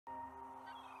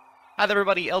Hi there,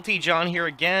 everybody. LTJohn here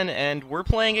again, and we're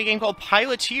playing a game called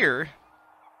Piloteer.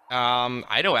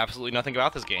 I know absolutely nothing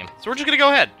about this game, so we're just gonna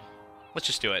go ahead. Let's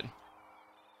just do it.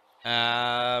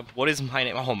 What is my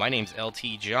name? Oh, my name's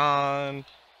LTJohn.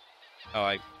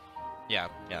 Oh, yeah,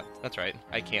 that's right.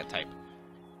 I can't type.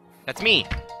 That's me.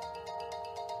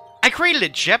 I created a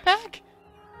jetpack?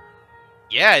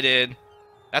 Yeah, I did.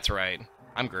 That's right.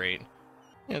 I'm great.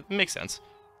 Yeah, it makes sense.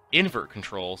 Invert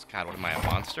controls. God, what am I, a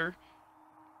monster?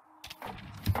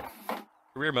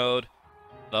 Career mode.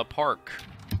 The park.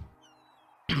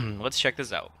 Let's check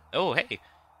this out. Oh, hey.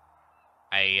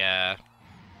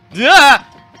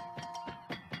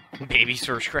 Baby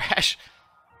surge crash.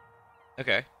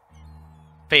 Okay.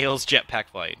 Fails jetpack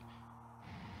flight.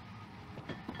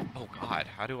 Oh, God.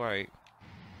 How do I...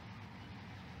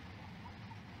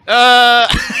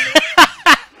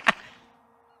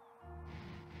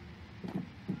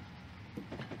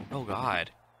 Oh, God.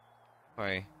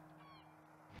 Why?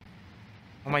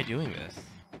 How am I doing this?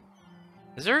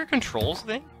 Is there a controls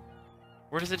thing?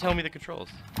 Where does it tell me the controls?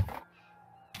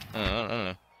 I don't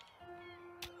know.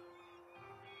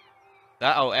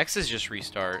 Oh, X is just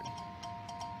restart.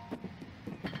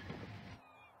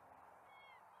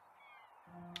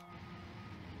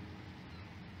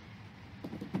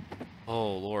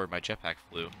 Oh, Lord, my jetpack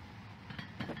flew.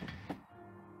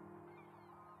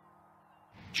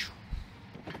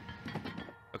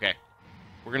 Okay.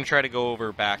 We're gonna try to go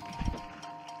over back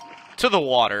to the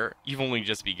water. You've only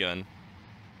just begun.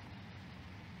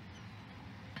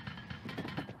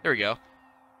 There we go.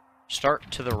 Start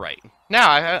to the right.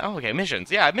 Now, oh, okay,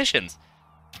 missions. Yeah, missions.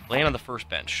 Land on the first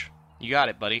bench. You got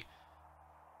it, buddy.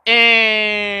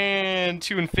 And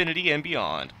to infinity and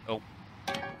beyond. Oh.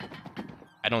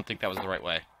 I don't think that was the right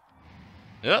way.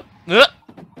 Hey,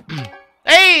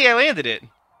 I landed it.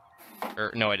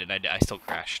 Or, no, I didn't. I still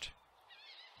crashed.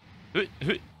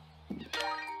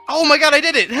 Oh my God, I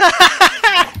did it!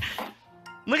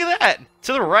 Look at that!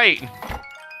 To the right.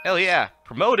 Hell yeah.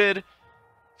 Promoted.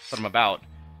 That's what I'm about.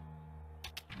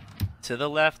 To the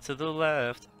left, to the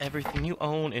left. Everything you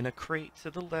own in a crate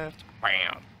to the left.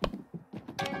 Bam.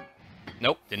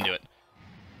 Nope, didn't do it.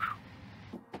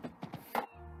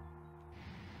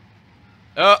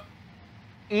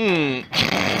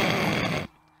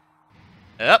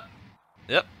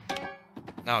 Yep.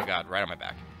 Oh God, right on my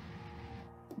back.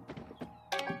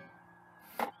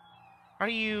 How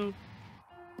do you...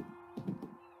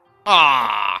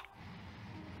 Ah!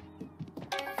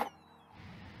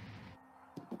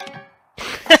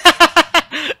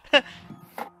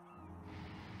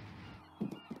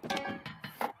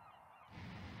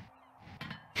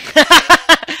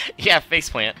 Yeah,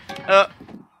 faceplant.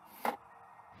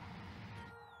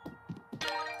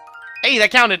 Hey, that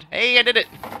counted. Hey, I did it.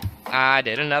 I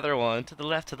did another one. To the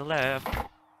left, to the left.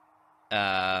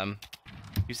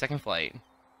 2-second flight.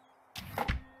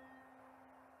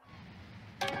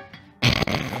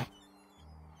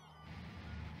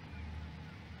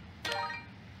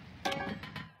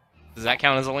 Does that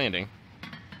count as a landing?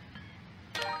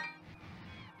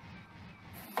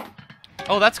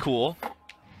 Oh, that's cool.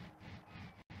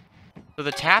 So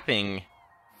the tapping...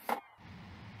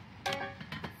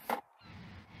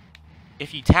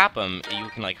 If you tap them, you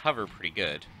can, like, hover pretty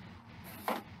good.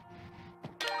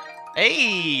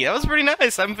 Hey! That was pretty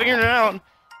nice! I'm figuring it out.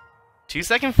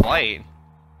 2-second flight.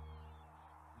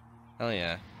 Hell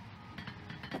yeah.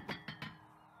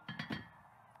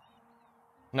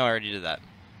 No, I already did that.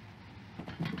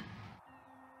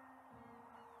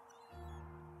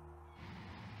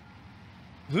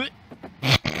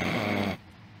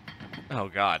 Oh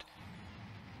God.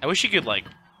 I wish you could, like...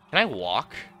 Can I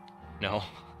walk? No.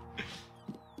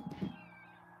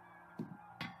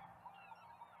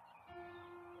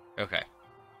 Okay.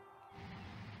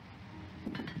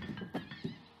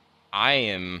 I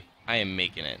am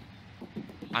making it.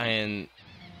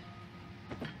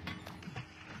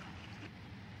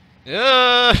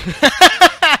 Oh,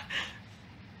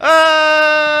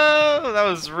 that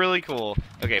was really cool.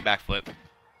 Okay, backflip.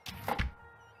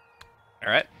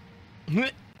 Alright.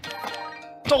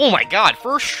 Oh my God,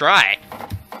 first try.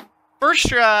 First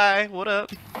try. What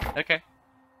up? Okay.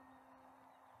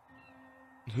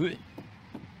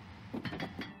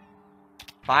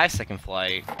 5-second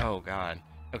flight. Oh God.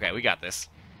 Okay, we got this.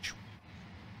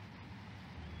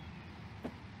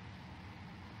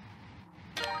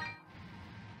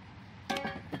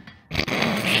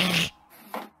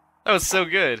 That was so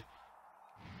good.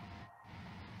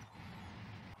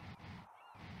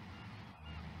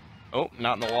 Oh,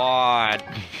 not in the wad.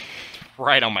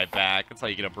 Right on my back. That's how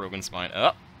you get a broken spine.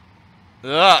 Up.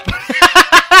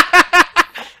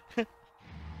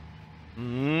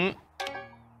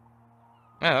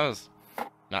 that was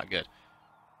not good.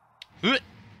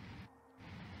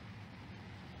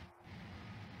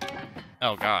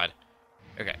 Oh god.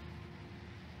 Okay.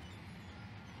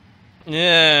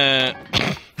 Yeah.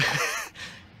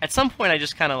 At some point, I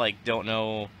just kind of like don't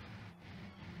know.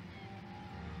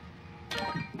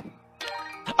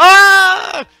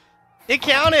 Ah! It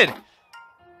counted.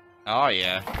 Oh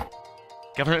yeah.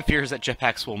 Government fears that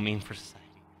jetpacks will mean for society.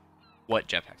 What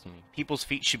jetpacks mean? People's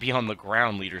feet should be on the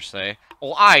ground, leaders say.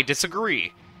 Well, I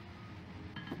disagree.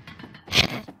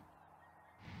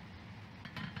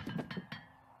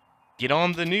 Get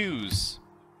on the news.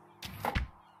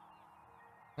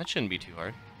 That shouldn't be too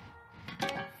hard.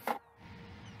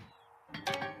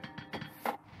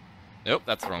 Nope,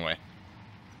 that's the wrong way.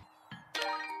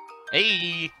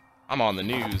 Hey! I'm on the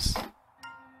news.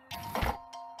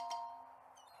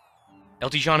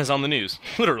 LTJohn is on the news.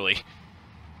 Literally.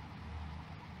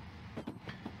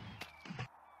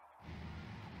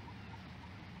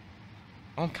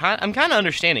 I'm kind of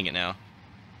understanding it now.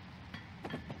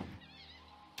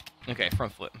 Okay,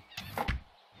 front flip.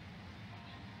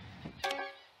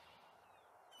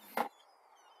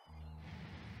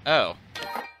 Oh.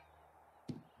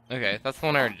 Okay, that's the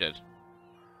one I already did.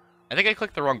 I think I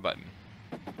clicked the wrong button.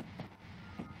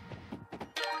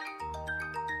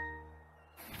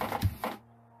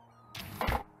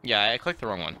 Yeah, I clicked the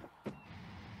wrong one.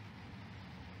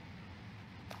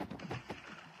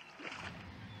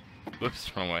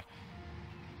 Whoops, wrong way.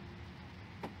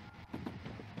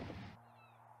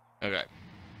 Okay.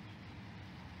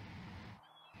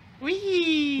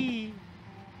 Whee!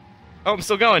 Oh, I'm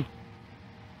still going.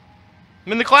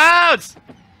 I'm in the clouds!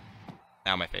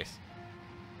 Ow, my face.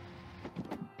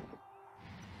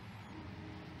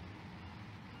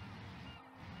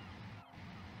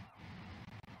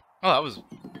 Oh,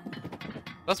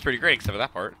 that's pretty great, except for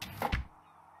that part.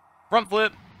 Front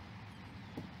flip!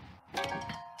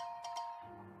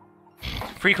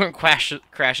 Frequent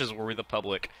crashes worry the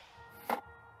public.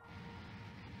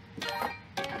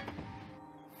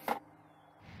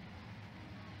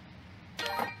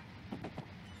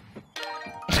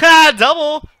 Ha!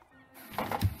 Double!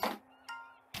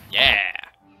 Yeah!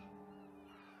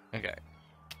 Okay.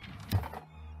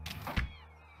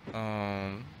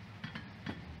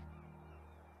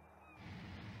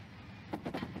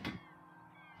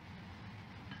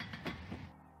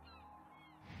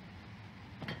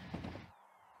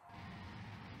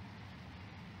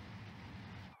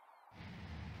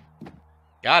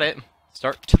 Got it.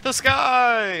 Start to the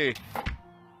sky!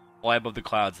 Fly above the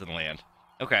clouds and land.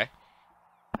 Okay.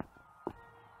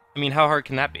 I mean, how hard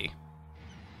can that be?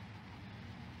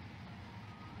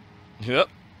 Yep.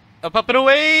 Up, and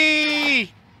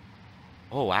away!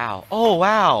 Oh, wow. Oh,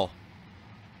 wow.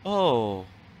 Oh.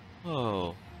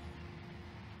 Oh.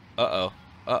 Uh-oh.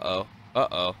 Uh-oh.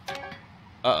 Uh-oh.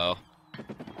 Uh-oh.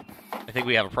 I think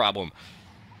we have a problem.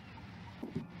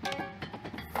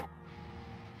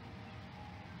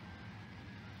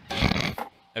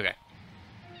 Okay.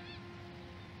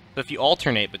 So if you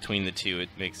alternate between the two, it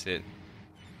makes it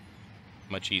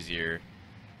much easier.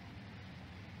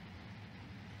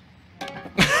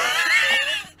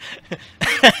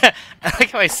 I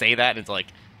like how I say that and it's like,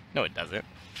 no it doesn't.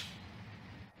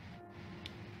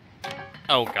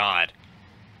 Oh god.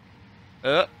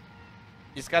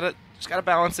 Just gotta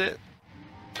balance it.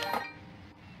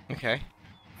 Okay.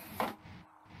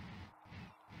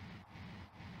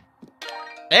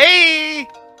 Hey!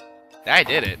 I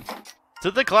did it.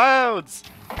 To the clouds!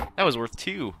 That was worth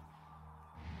 2.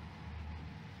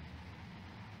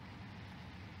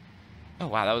 Oh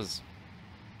wow, that was...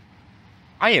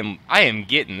 I am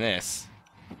getting this.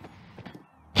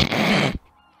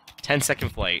 10-second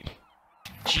flight.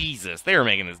 Jesus, they were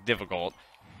making this difficult.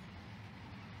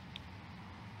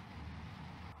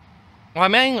 Well, I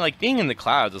mean, like, being in the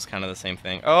clouds is kind of the same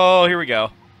thing. Oh, here we go.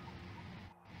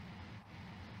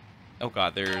 Oh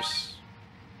god, there's...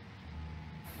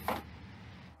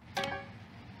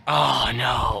 Oh,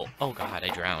 no! Oh god, I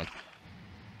drowned.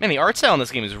 Man, the art style in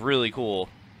this game is really cool.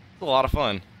 It's a lot of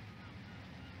fun.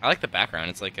 I like the background.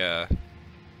 It's like a...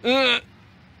 Oh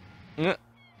no.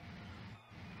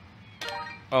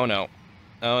 Oh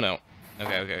no.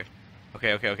 Okay.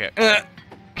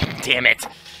 Damn it!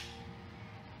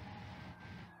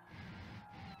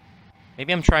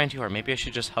 Maybe I'm trying too hard. Maybe I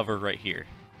should just hover right here.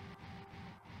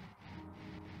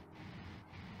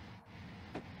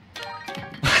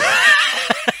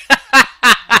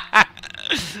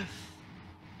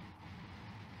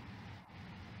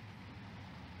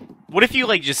 What if you,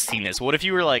 like, just seen this? What if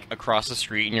you were, like, across the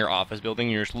street in your office building,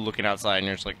 and you're just looking outside, and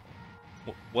you're just like,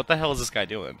 what the hell is this guy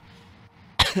doing?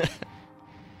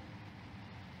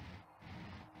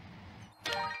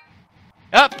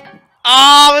 Up!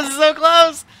 Oh, this is so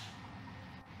close!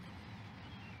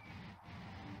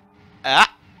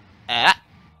 Ah! Ah!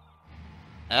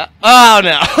 Ah! Oh,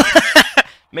 no!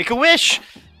 Make a wish!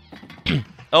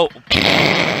 Oh.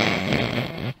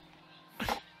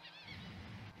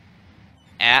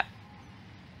 Ah.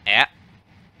 Ah.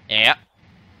 Yeah.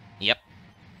 Yep.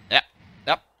 Yep.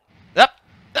 Yep. Yep.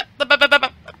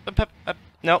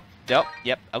 Nope. Nope.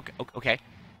 Yep. Okay. Okay.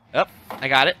 Up. I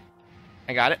got it.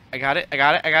 I got it. I got it. I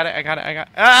got it. I got it. I got it. I got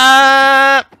it.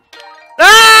 Ah!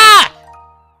 Ah!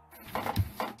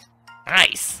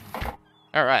 Nice.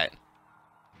 All right.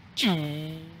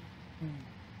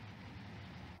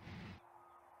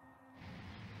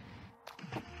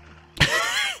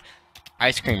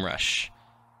 Ice cream rush.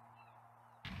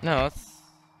 No, it's...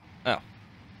 Oh.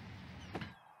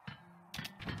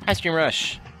 Ice cream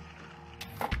rush.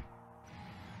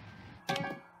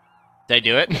 Did I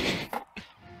do it?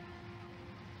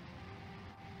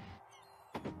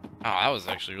 Oh, that was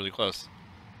actually really close.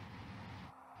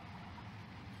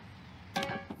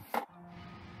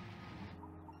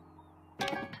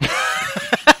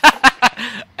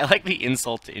 I like the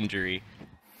insult to injury.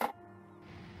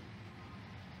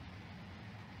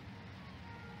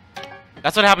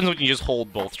 That's what happens when you just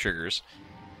hold both triggers.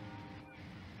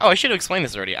 Oh, I should have explained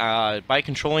this already. By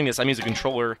controlling this, I mean the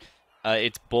controller.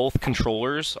 It's both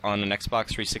controllers on an Xbox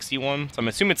 360 one. So I'm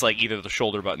assuming it's like either the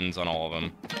shoulder buttons on all of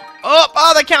them.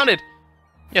 Oh, that counted!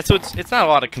 Yeah, so it's not a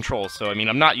lot of control. So, I mean,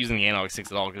 I'm not using the analog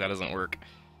sticks at all because that doesn't work.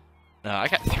 I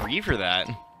got 3 for that.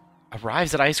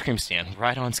 Arrives at ice cream stand,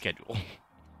 right on schedule.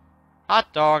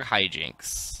 Hot dog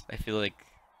hijinks. I feel like...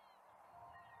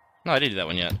 No, I didn't do that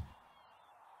one yet.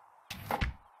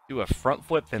 Do a front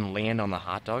flip, then land on the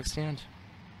hot dog stand?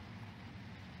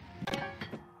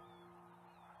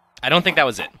 I don't think that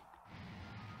was it.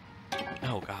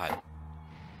 Oh, God.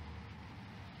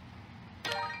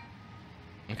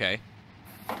 Okay.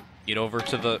 Get over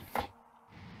to the...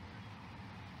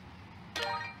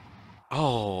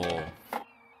 Oh.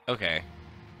 Okay.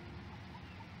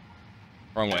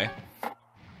 Wrong way.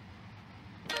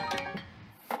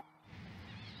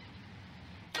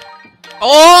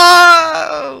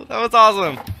 Oh! That was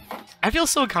awesome! I feel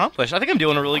so accomplished. I think I'm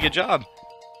doing a really good job.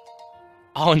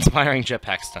 All inspiring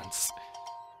jetpack stunts.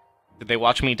 Did they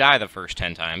watch me die the first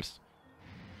 10 times?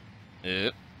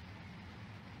 I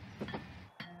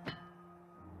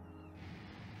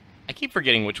keep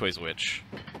forgetting which way's which.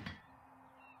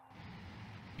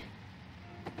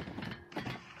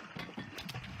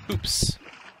 Hoops.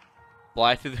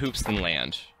 Fly through the hoops, then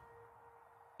land.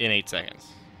 In 8 seconds.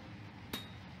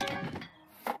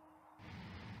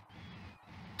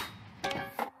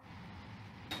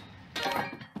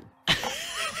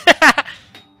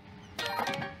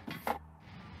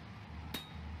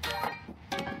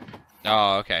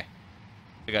 Oh, okay.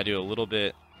 I gotta do a little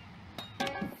bit...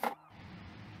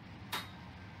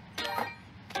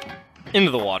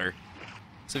 into the water.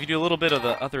 So if you do a little bit of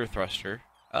the other thruster...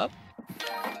 Up.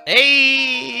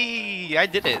 Hey! I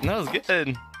did it. That was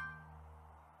good.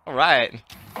 Alright.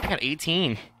 I got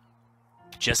 18.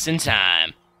 Just in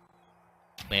time.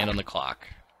 Land on the clock.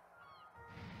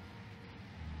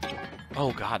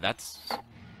 Oh god, that's...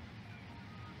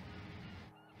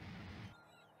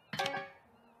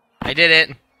 I did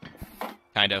it!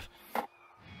 Kind of.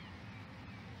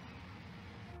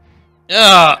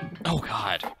 Ugh! Oh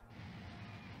god.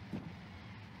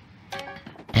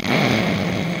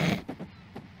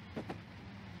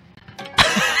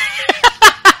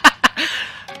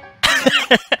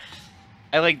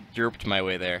 I like derped my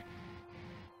way there.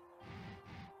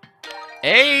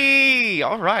 Hey!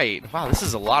 Alright. Wow, this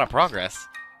is a lot of progress.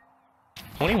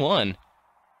 21.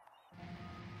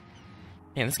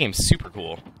 Man, this game's super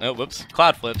cool. Oh, whoops.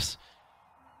 Cloud flips.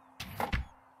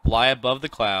 Fly above the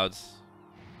clouds.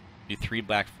 Do 3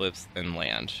 back flips, then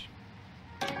land.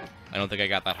 I don't think I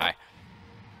got that high.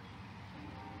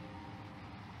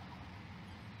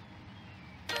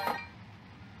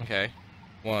 Okay.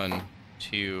 1,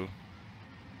 2...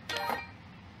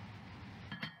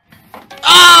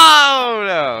 Oh,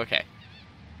 no! Okay.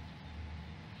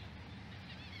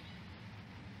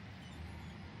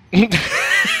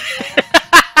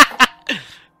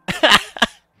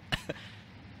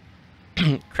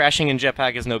 Crashing in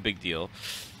Jetpack is no big deal.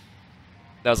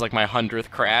 That was like my 100th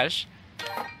crash.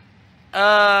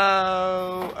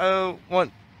 Oh,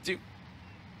 1, 2,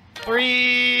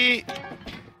 3...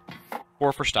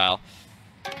 4 for style.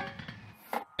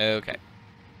 Okay.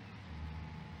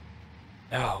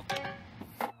 Oh.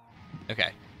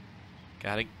 Okay.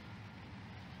 Got it.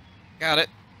 Got it.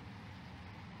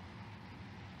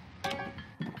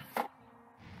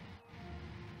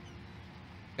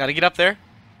 Gotta get up there.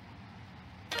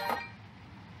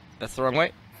 That's the wrong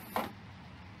way.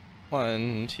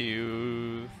 1,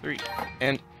 2, 3.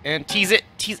 And tease it.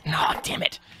 Tease. No, damn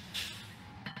it.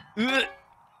 Ugh.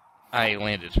 I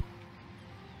landed.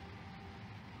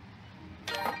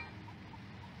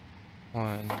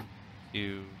 1,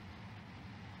 2.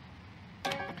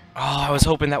 Oh, I was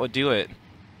hoping that would do it.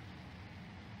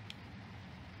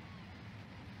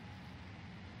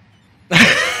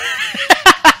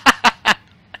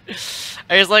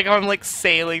 I was like, I'm like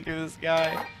sailing through the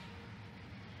sky.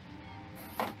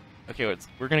 Okay,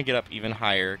 we're gonna get up even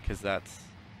higher because that's.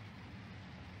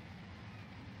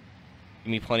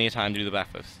 Give me plenty of time to do the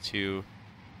backflips. 2,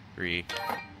 3.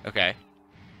 Okay.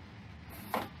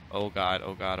 Oh god,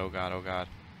 oh god, oh god, oh god.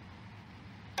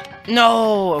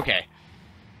 No! Okay.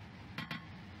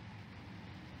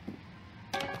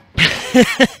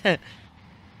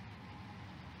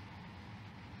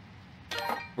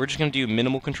 We're just gonna do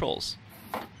minimal controls.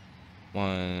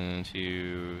 1,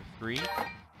 2, 3,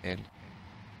 and.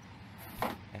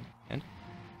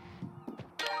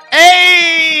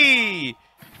 Hey!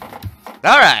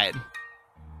 Alright.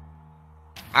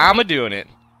 I'm doing it.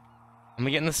 I'm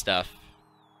getting the stuff.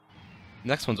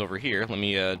 Next one's over here. Let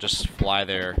me just fly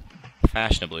there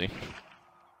fashionably.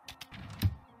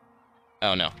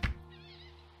 Oh no.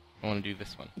 I want to do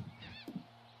this one.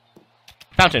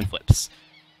 Fountain flips.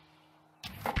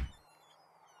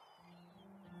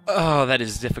 Oh, that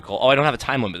is difficult. Oh, I don't have a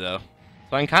time limit though.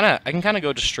 So I can kinda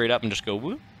go just straight up and just go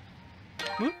whoop.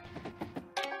 Whoop.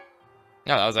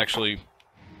 Yeah, that was actually.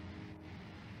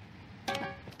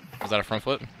 Was that a front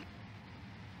flip?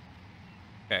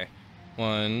 Okay.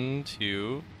 1,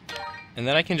 2. And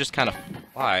then I can just kind of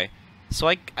fly. So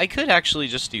I could actually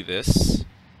just do this.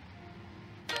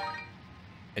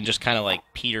 And just kind of like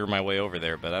peter my way over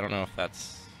there, but I don't know if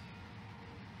that's.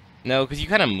 No, because you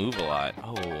kind of move a lot.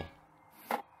 Oh.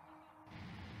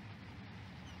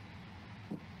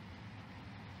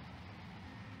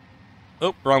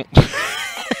 Oh, wrong.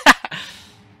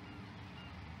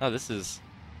 Oh, this is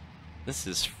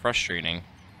frustrating.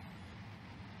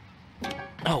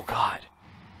 Oh god.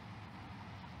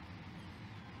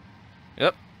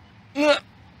 Yep.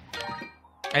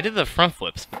 I did the front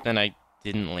flips, but then I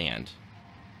didn't land.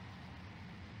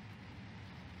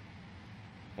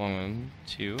 1,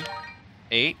 2,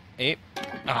 8, 8.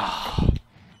 Ah.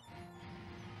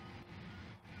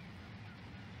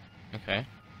 Okay.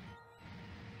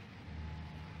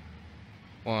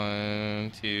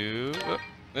 1, 2.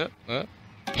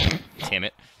 Damn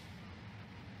it.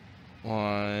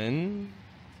 1,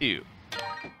 2.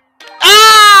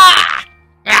 Ah!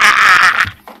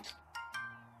 Ah!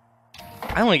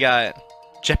 I only got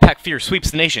Jetpack fear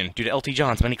sweeps the nation due to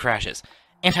LTJohn's many crashes.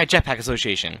 Anti-Jetpack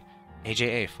Association,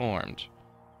 AJA formed.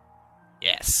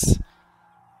 Yes.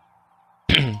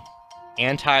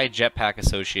 Anti-Jetpack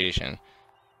Association.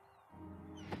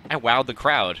 I wowed the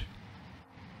crowd.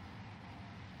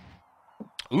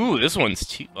 Ooh, this one's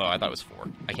 2. Oh, I thought it was 4.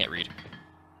 I can't read.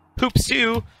 Hoops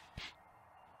 2.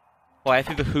 Fly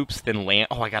through the hoops, then land.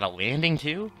 Oh, I got a landing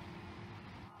too?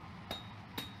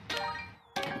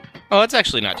 Oh, that's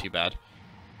actually not too bad.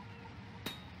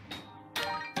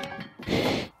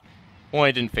 Well,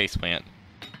 I didn't faceplant.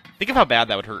 Think of how bad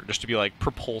that would hurt, just to be like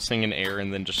propulsing in air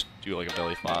and then just do like a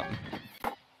belly flop.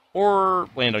 Or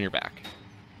land on your back.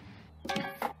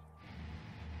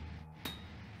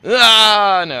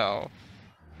 Ah, no.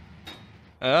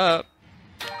 Ah,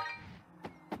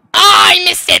 I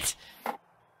missed it!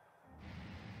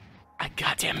 I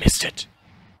goddamn missed it.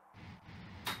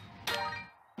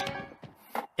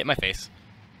 Hit my face.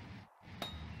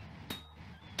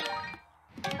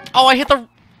 Oh, I hit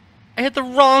the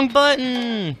wrong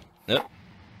button. Nope.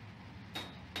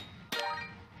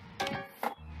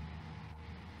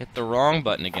 Hit the wrong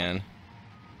button again.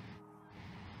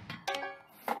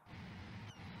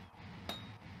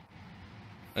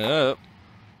 Up.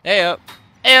 Hey up.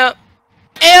 Hey up.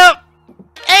 Hey up.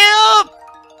 Hey up.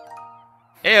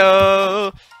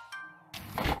 Heyo.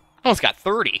 I almost got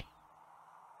 30.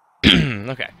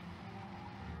 Okay.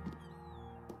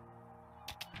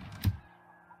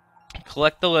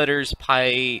 Collect the letters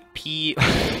P.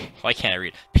 Why can't I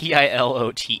read?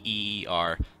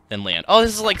 Piloteer, then land. Oh,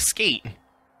 this is like skate.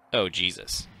 Oh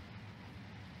Jesus.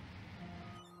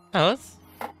 Oh,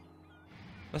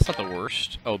 that's not the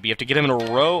worst. Oh, but you have to get them in a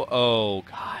row. Oh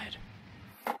God.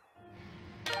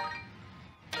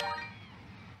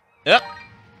 Yep.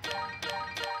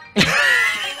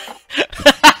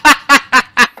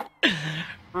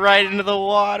 Right into the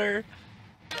water.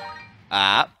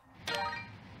 Ah.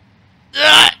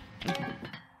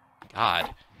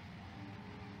 God.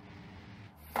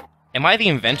 Am I the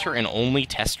inventor and only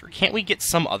tester? Can't we get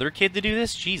some other kid to do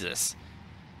this? Jesus.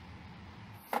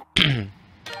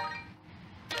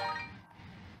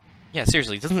 Yeah,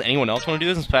 seriously, doesn't anyone else want to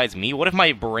do this besides me? What if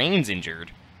my brain's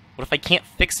injured? What if I can't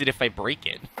fix it if I break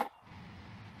it?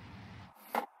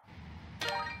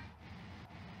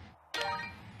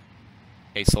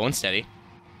 Okay, slow and steady.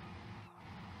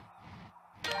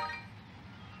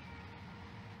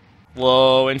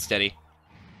 Slow and steady.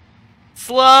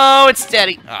 Slow and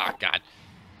steady! Oh, God.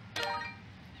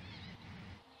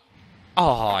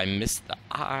 Oh, I missed the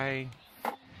eye.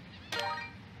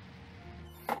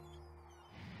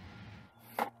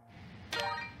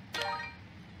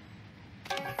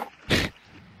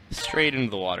 Straight into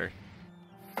the water.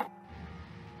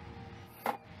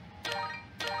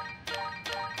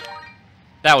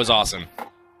 That was awesome.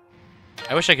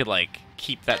 I wish I could, like,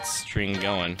 keep that string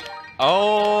going.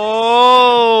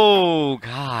 Oh,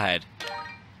 God.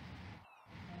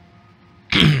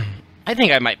 I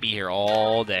think I might be here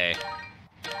all day.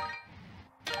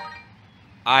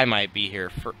 I might be here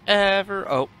forever.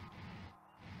 Oh.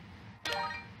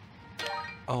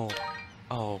 Oh.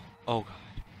 Oh. Oh, God.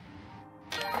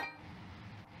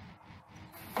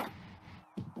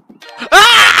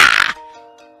 Ah!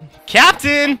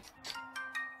 Captain!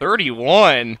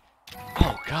 31.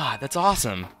 Oh, God, that's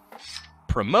awesome.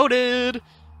 Promoted.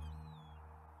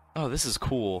 Oh, this is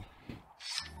cool.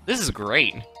 This is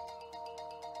great.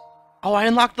 Oh, I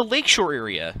unlocked the lakeshore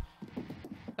area.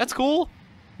 That's cool.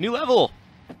 New level.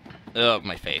 Oh,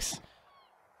 my face.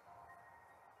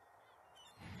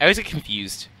 I always get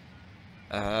confused.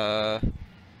 3.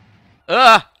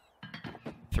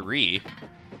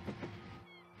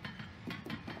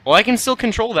 Well, I can still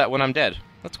control that when I'm dead.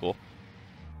 That's cool.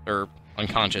 Or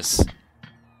unconscious.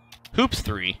 Hoops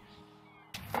 3.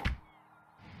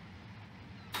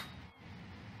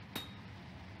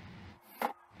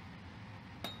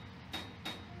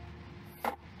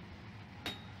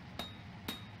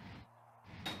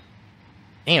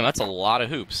 Damn, that's a lot of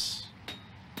hoops.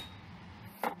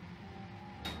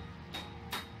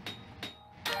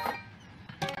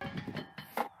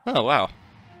 Oh, wow.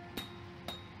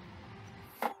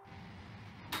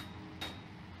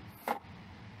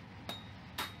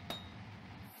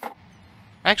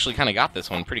 I actually kind of got this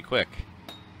one pretty quick.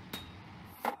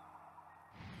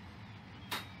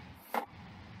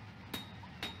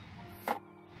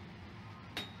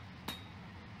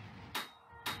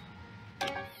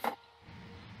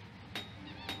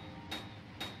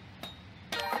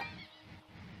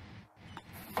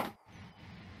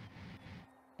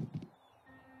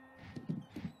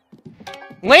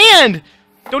 Land!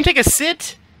 Don't take a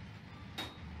sit!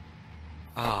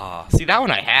 Ah, see, that one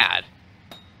I had.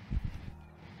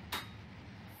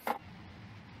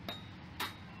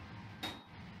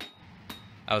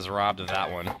 I was robbed of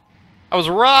that one. I was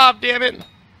robbed, damn it!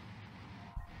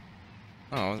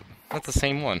 Oh, that's the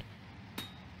same one.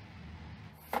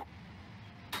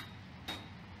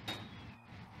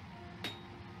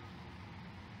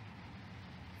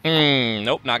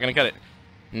 Nope, not gonna cut it.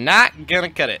 Not gonna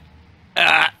cut it.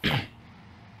 Ah!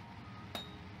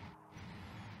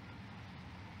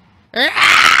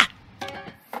 Ah!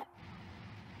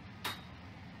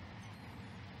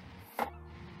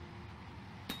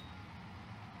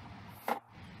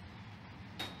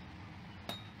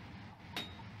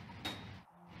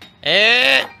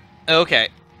 Okay.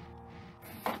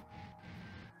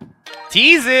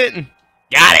 Tease it!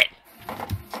 Got it!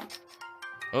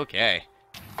 Okay.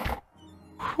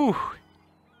 Whew.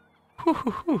 Whew,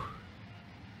 whew, whew.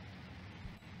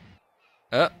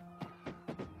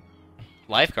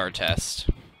 Lifeguard test.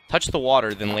 Touch the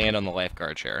water, then land on the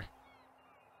lifeguard chair.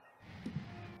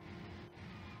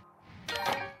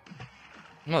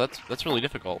 No, that's really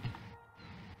difficult.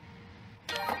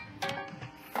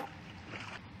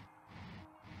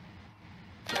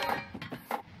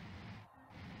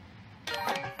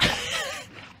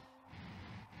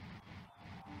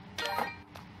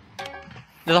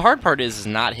 The hard part is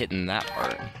not hitting that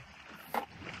part.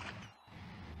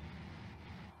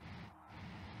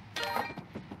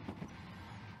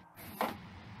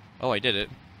 Oh, I did it.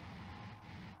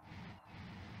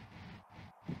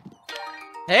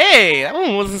 Hey, that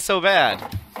one wasn't so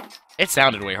bad. It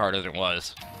sounded way harder than it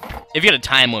was. If you had a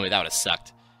time limit, that would have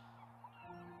sucked.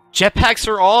 Jetpacks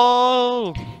are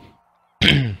all...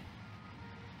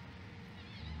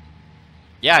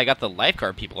 Yeah, I got the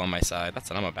lifeguard people on my side.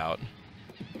 That's what I'm about.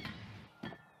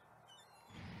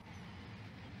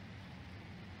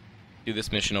 Do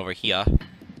this mission over here.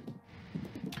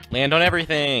 Land on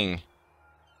everything!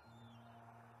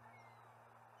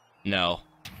 No.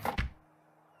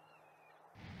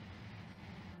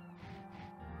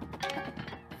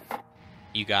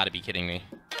 You gotta be kidding me.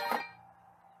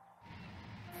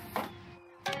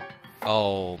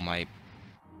 Oh, my...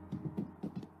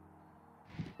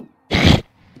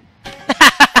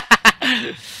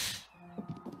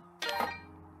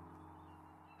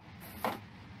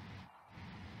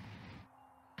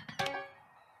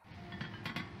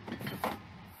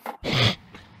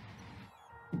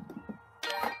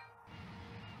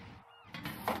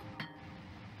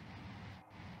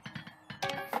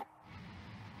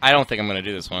 I don't think I'm gonna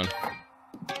do this one.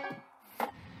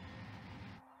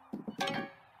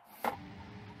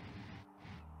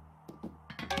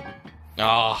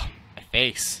 Oh, my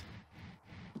face.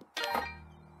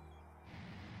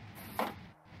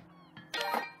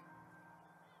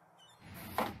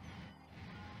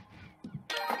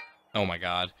 Oh my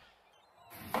god.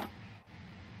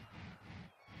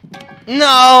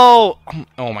 No!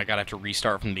 Oh my god, I have to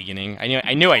restart from the beginning.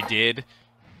 I knew I did.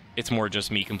 It's more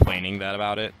just me complaining that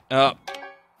about it. I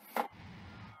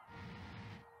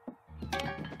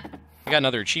got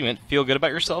another achievement. Feel good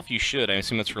about yourself? You should. I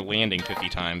assume that's for landing 50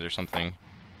 times or something.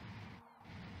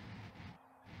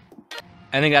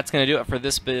 I think that's going to do it for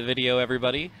this video,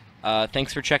 everybody.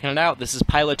 Thanks for checking it out. This is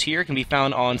Piloteer. It can be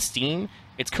found on Steam.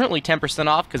 It's currently 10%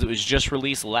 off because it was just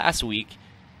released last week.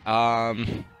 Has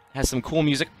some cool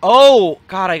music. Oh,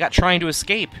 God, I got Trying to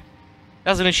Escape.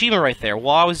 That was an achievement right there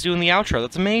while I was doing the outro.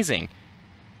 That's amazing.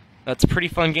 That's a pretty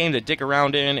fun game to dig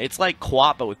around in. It's like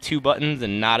co-op, but with 2 buttons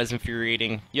and not as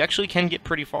infuriating. You actually can get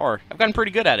pretty far. I've gotten pretty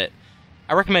good at it.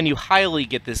 I recommend you highly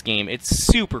get this game. It's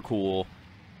super cool.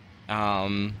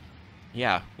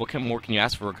 Yeah, what more can you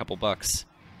ask for a couple bucks?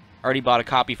 I already bought a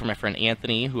copy for my friend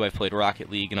Anthony, who I've played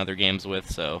Rocket League and other games with,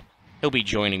 so he'll be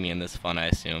joining me in this fun, I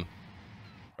assume.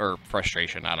 Or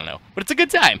frustration, I don't know. But it's a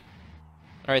good time!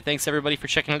 Alright, thanks everybody for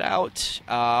checking it out.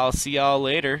 I'll see y'all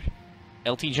later.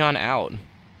 LTJohn out.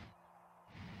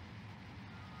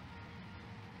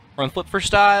 Front flip for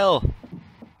style!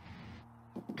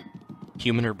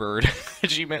 Human or bird?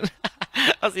 Achievement.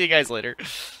 I'll see you guys later.